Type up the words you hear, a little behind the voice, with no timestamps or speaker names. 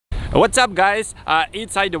What's up guys,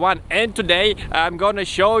 it's One, and today I'm gonna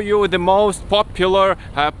show you the most popular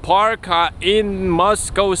park in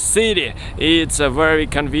Moscow city. It's very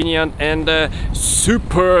convenient and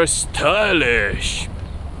super stylish.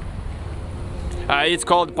 It's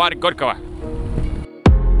called Park Gorkogo.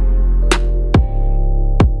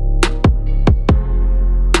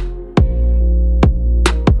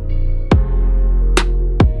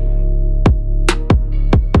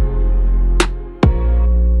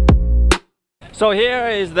 So here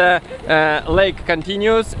is the lake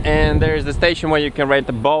continues, and there is the station where you can rent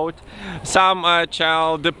a boat. Some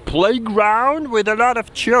child playground with a lot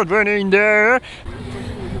of children in there.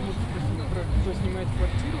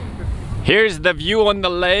 Here's the view on the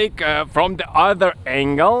lake from the other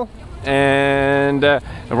angle, and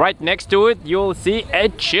right next to it you'll see a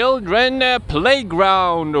children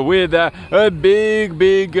playground with a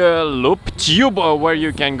big loop tube where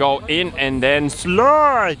you can go in and then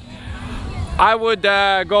slide. I would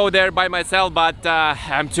go there by myself, but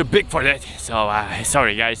I'm too big for that, so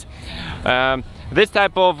sorry guys. This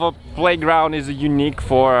type of playground is unique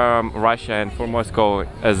for Russia and for Moscow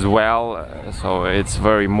as well, so it's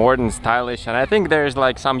very modern, stylish, and I think there's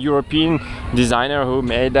like some European designer who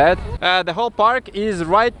made that. The whole park is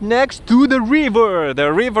right next to the river.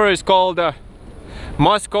 The river is called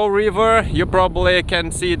Moscow River. You probably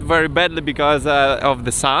can see it very badly because of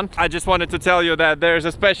the sun. I just wanted to tell you that there's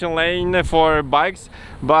a special lane for bikes,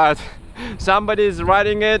 but somebody is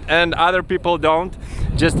riding it and other people don't.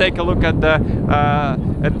 Just take a look at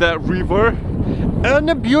the river, and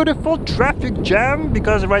a beautiful traffic jam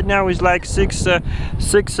because right now it's like 6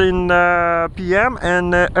 p.m.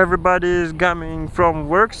 and everybody is coming from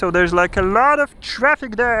work, so there's like a lot of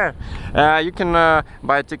traffic there. You can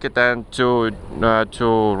buy a ticket and to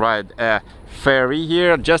ride a ferry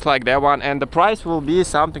here, just like that one, and the price will be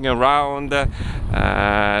something around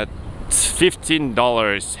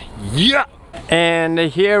 $15. Yeah. And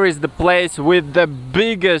here is the place with the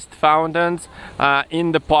biggest fountains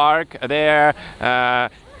in the park. They're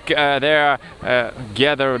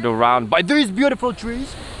gathered around by these beautiful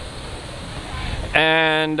trees,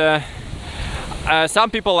 and some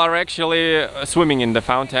people are actually swimming in the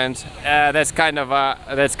fountains. That's kind of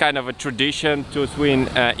a tradition to swim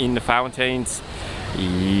in the fountains.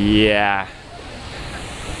 Yeah.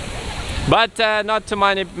 But not too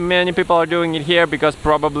many people are doing it here because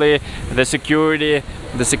probably the security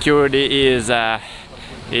is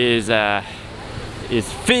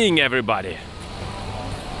feeding everybody.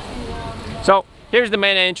 So here's the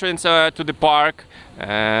main entrance to the park,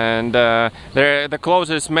 and the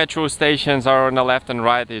closest metro stations are on the left and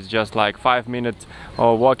right. It's just like 5 minutes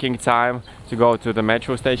of walking time to go to the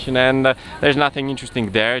metro station, and there's nothing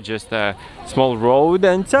interesting there, just a small road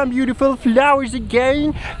and some beautiful flowers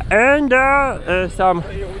again, and some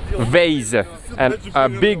vase, and a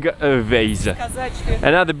big vase,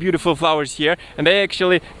 and other beautiful flowers here, and they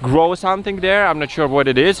actually grow something there. I'm not sure what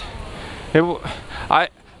it is.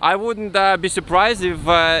 I wouldn't be surprised if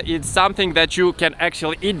it's something that you can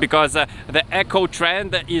actually eat, because the eco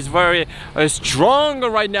trend is very strong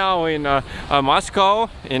right now in Moscow,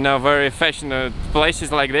 in very fashionable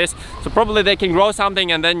places like this. So probably they can grow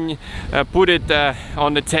something and then put it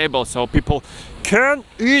on the table so people can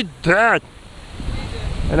eat that.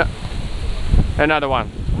 And another one.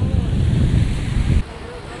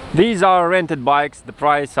 These are rented bikes. The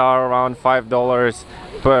price are around $5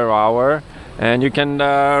 per hour. And you can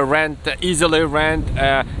easily rent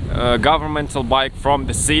a governmental bike from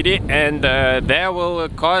the city, and that will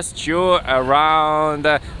cost you around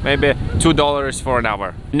maybe $2 for an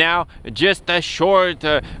hour. Now, just a short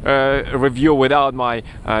review without my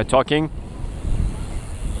talking.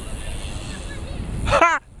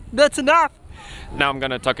 Ha! That's enough! Now I'm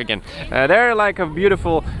gonna talk again. There are like a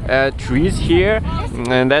beautiful trees here,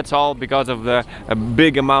 and that's all because of the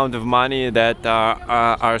big amount of money that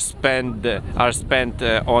are spent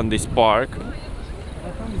on this park.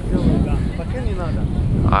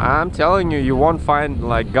 I'm telling you, you won't find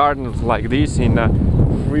like gardens like this in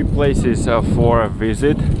free places for a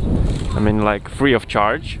visit. I mean, like free of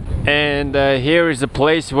charge. And here is a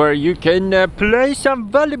place where you can play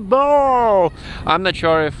some volleyball. I'm not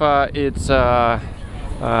sure if it's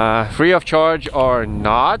free of charge or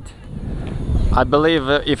not. I believe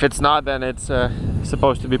if it's not, then it's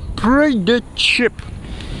supposed to be pretty cheap.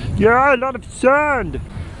 Yeah, a lot of sand.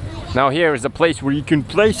 Now here is a place where you can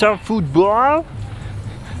play some football.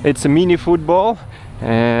 It's a mini football,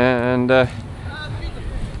 and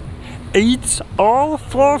it's all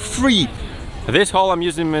for free. This whole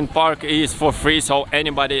amusement park is for free, so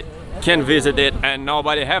anybody can visit it and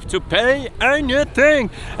nobody have to pay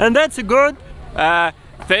anything, and that's good.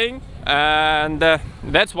 thing, and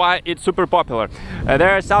that's why it's super popular. There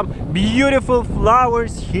are some beautiful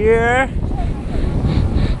flowers here,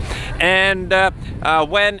 and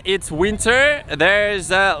when it's winter, there's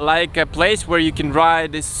like a place where you can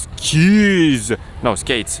ride skis, no,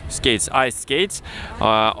 skates, ice skates,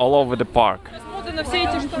 all over the park.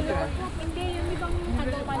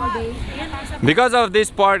 Because of this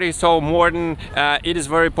park is so modern, it is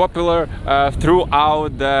very popular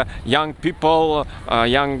throughout the young people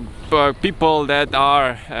that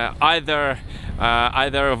are either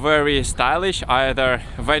very stylish, either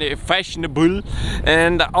very fashionable,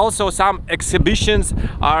 and also some exhibitions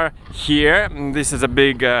are here. This is a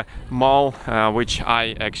big mall which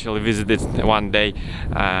I actually visited one day,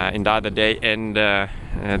 in the other day, and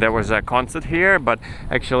there was a concert here, but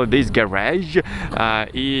actually this garage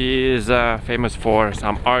is famous for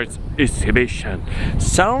some art exhibition.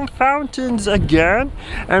 Some fountains again,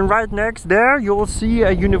 and right next there you'll see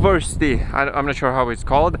a university. I'm not sure how it's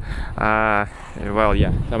called. Well,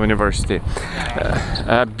 yeah, some university.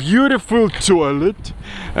 A beautiful toilet,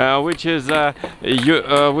 which is a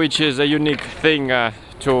unique thing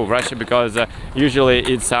to Russia, because usually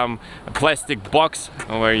it's some plastic box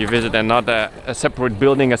where you visit and not a separate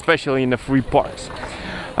building, especially in the free parks.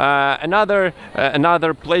 Another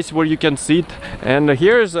place where you can sit, and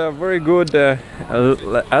here's a very good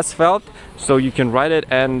asphalt, so you can ride it,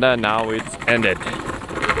 and now it's ended.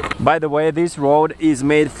 By the way, this road is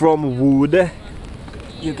made from wood.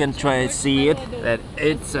 You can try to see it, that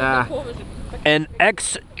it's an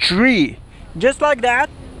X tree, just like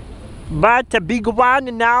that, but a big one,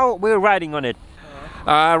 and now we're riding on it.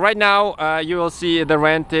 Right now you will see the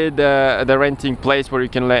renting place where you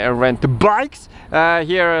can rent the bikes.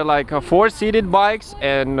 Here are like 4-seated bikes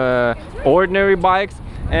and ordinary bikes.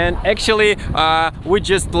 And actually we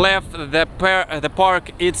just left the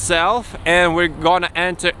park itself, and we're gonna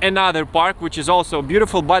enter another park which is also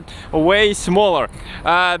beautiful but way smaller.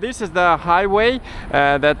 This is the highway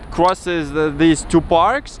that crosses these two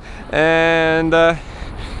parks, and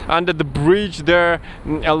under the bridge there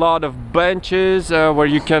are a lot of benches where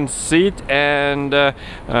you can sit, and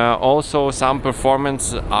also some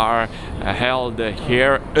performances are held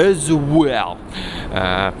here as well.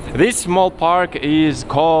 This small park is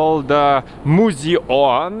called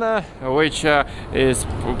Muzion, which is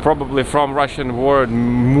probably from Russian word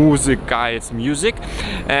muzika, it's music.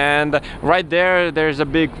 And right there's a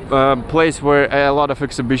big place where a lot of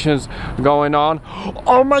exhibitions going on.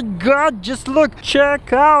 Oh my god, just look,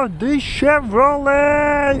 check out this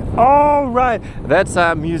Chevrolet. All right, that's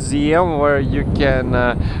a museum where you can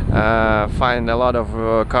find a lot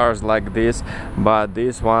of cars like this, but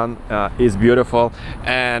this one is beautiful,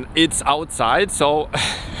 and it's outside, so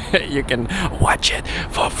you can watch it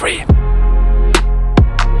for free.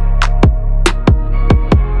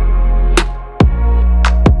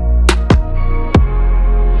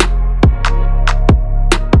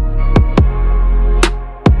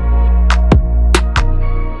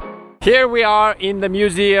 Here we are in the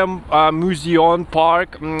Muzion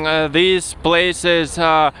Park. These places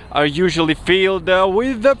are usually filled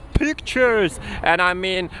with the pictures, and I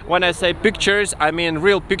mean, when I say pictures, I mean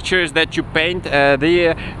real pictures that you paint.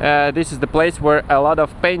 This is the place where a lot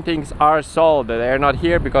of paintings are sold. They're not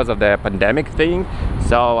here because of the pandemic thing,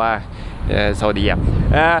 so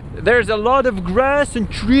there's a lot of grass and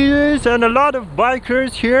trees and a lot of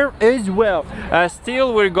bikers here as well.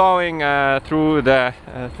 Still we're going through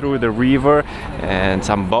the river, and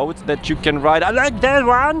some boats that you can ride. I like that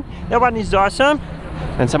one is awesome,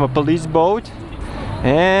 and some police boat,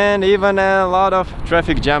 and even a lot of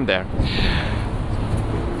traffic jam there.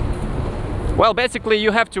 Well, basically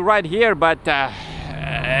you have to ride here, but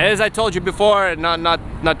as I told you before,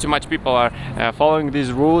 not too much people are following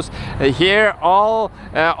these rules. Here all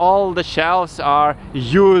the shelves are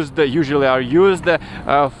used, usually are used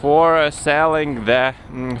for selling the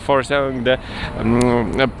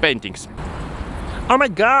paintings. Oh my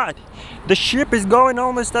god, the ship is going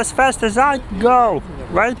almost as fast as I go,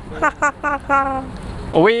 right?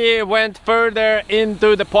 We went further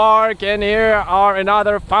into the park, and here are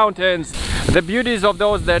another fountains. The beauties of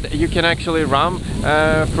those that you can actually run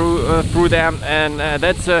through them, and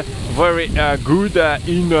that's very good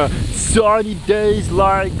in sunny days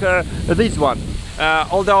like this one.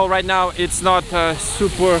 Although right now it's not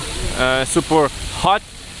super hot,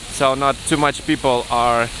 so not too much people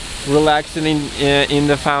are relaxing in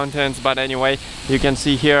the fountains. But anyway, you can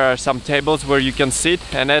see here are some tables where you can sit,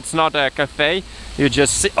 and it's not a cafe. You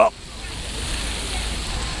just sit. Oh,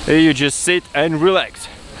 you just sit and relax.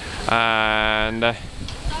 And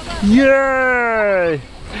yay!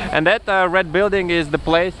 And that red building is the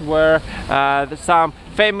place where some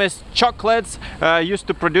famous chocolates used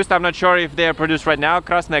to produce. I'm not sure if they are produced right now.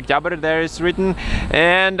 Krasny Oktyabr there is written.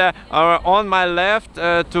 And on my left,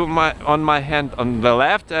 on my hand on the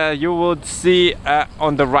left, you would see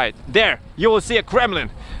on the right there, you will see a Kremlin,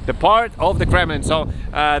 the part of the Kremlin. So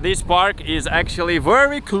this park is actually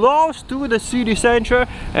very close to the city center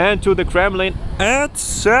and to the Kremlin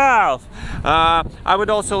itself. I would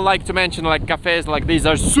also like to mention, like, cafes like these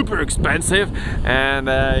are super expensive, and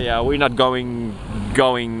yeah, we're not going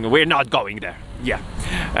there. Yeah.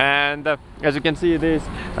 And as you can see, this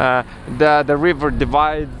the river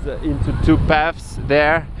divides into two paths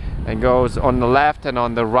there, and goes on the left and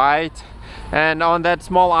on the right. And on that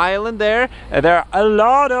small island there are a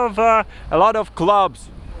lot of clubs.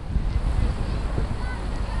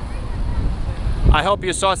 I hope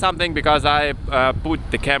you saw something, because I put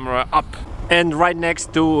the camera up. And right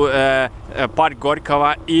next to Park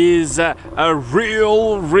Gorkogo is a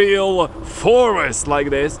real forest like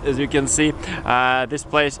this, as you can see. This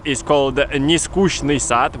place is called Neskushny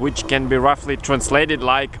Sad, which can be roughly translated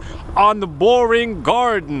like unboring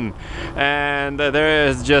garden. And there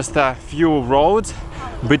is just a few roads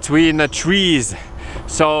between the trees.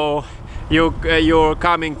 So you're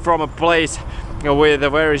coming from a place with a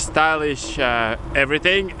very stylish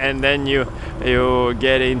everything, and then you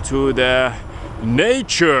get into the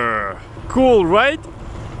nature. Cool, right?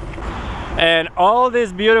 And all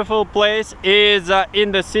this beautiful place is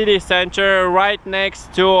in the city center, right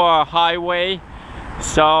next to a highway.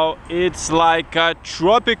 So it's like a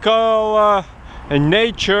tropical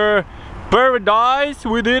nature paradise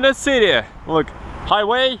within a city. Look,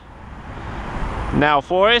 highway, now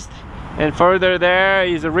forest, and further there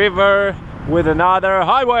is a river with another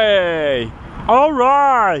highway. All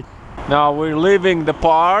right, now we're leaving the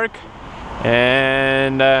park,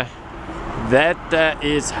 and that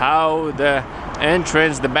is how the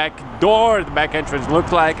entrance, the back door, the back entrance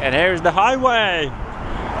looks like. And here's the highway.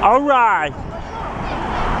 All right.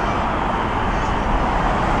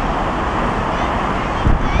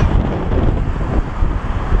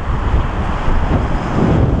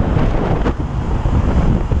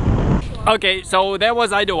 Okay, so that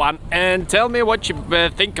was either one, and tell me what you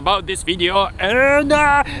think about this video, and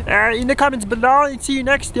in the comments below, and see you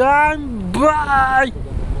next time. Bye.